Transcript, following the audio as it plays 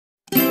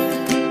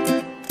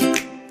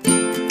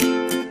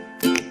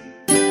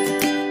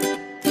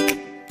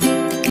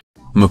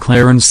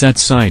McLaren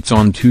sets sights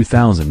on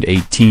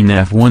 2018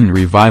 F1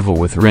 revival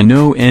with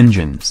Renault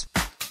engines.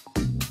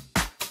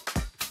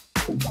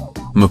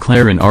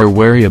 McLaren are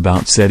wary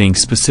about setting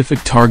specific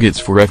targets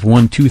for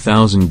F1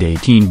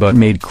 2018 but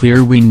made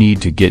clear we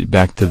need to get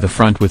back to the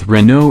front with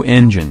Renault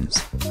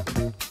engines.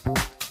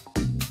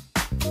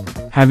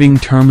 Having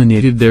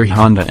terminated their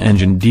Honda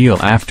engine deal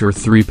after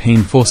 3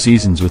 painful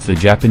seasons with the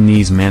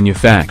Japanese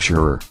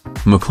manufacturer,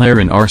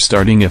 McLaren are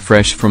starting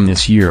afresh from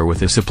this year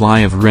with a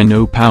supply of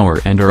Renault power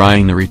and are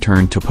eyeing a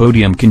return to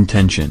podium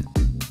contention.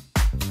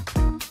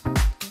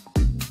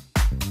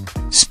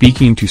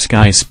 Speaking to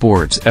Sky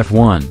Sports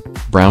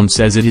F1, Brown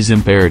says it is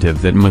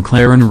imperative that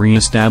McLaren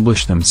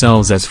re-establish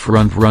themselves as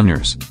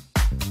front-runners.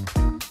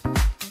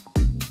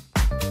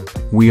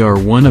 "We are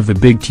one of the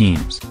big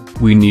teams,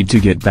 we need to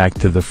get back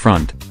to the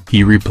front,"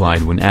 he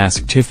replied when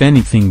asked if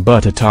anything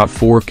but a top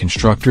 4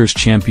 Constructors'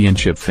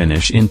 Championship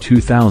finish in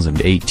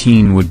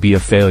 2018 would be a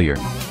failure.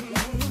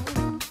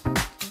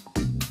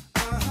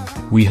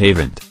 "We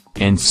haven't,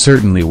 and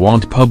certainly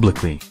won't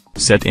publicly,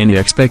 set any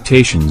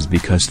expectations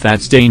because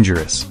that's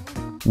dangerous.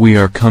 We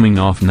are coming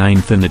off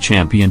 9th in the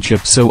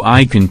championship, so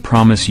I can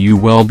promise you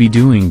we'll be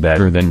doing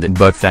better than that,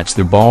 but that's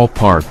the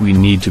ballpark we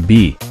need to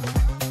be.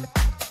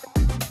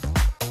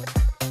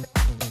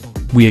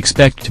 We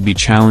expect to be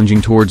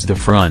challenging towards the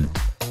front."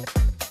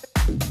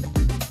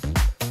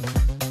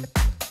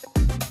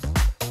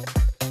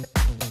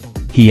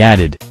 He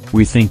added,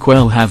 "We think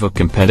we'll have a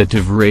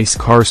competitive race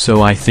car,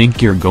 so I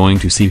think you're going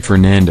to see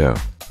Fernando,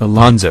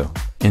 Alonso,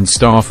 and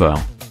Stoffel,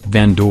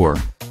 Van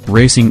Dorn,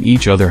 racing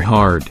each other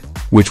hard,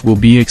 which will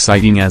be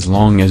exciting as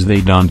long as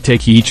they don't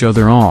take each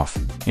other off,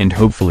 and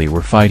hopefully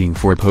we're fighting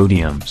for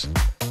podiums.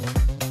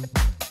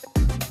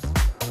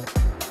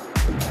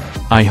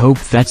 I hope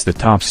that's the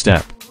top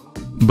step."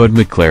 But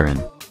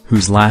McLaren,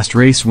 whose last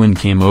race win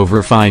came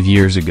over 5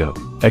 years ago,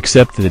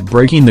 accepted that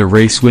breaking the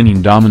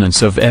race-winning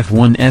dominance of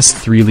F1's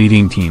 3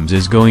 leading teams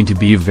is going to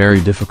be very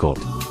difficult.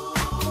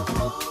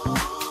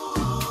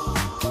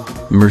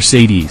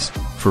 Mercedes,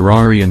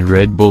 Ferrari and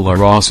Red Bull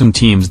are awesome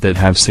teams that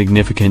have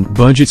significant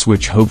budgets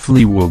which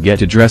hopefully will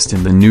get addressed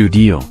in the new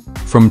deal,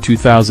 from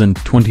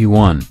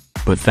 2021,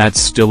 but that's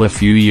still a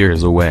few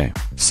years away,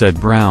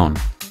 said Brown.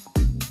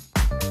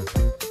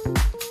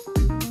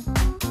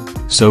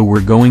 "So we're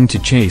going to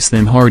chase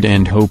them hard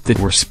and hope that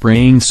we're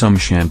spraying some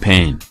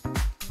champagne."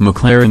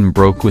 McLaren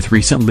broke with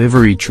recent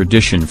livery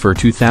tradition for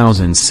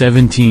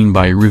 2017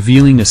 by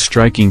revealing a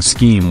striking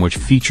scheme which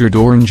featured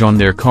orange on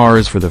their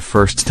cars for the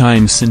first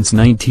time since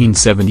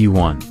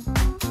 1971.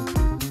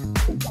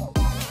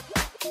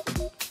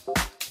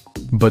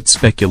 But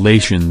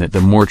speculation that the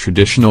more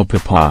traditional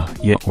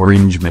papaya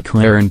orange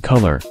McLaren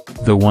color,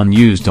 the one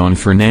used on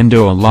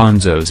Fernando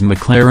Alonso's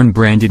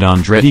McLaren-branded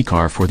Andretti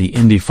car for the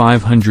Indy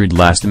 500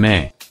 last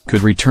May,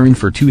 could return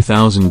for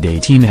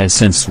 2018 has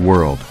since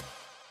swirled.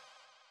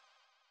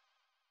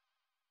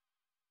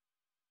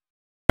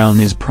 Brown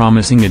is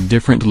promising a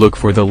different look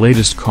for the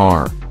latest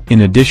car,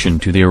 in addition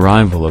to the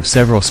arrival of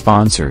several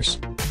sponsors.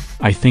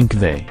 "I think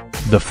they,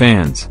 the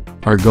fans,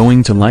 are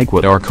going to like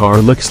what our car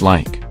looks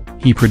like,"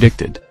 he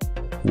predicted.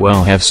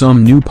 "We'll have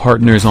some new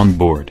partners on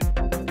board.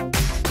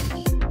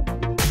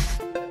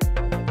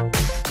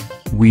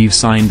 We've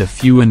signed a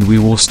few and we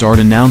will start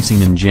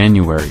announcing in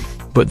January,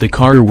 but the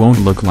car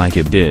won't look like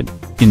it did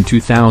in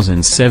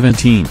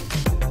 2017.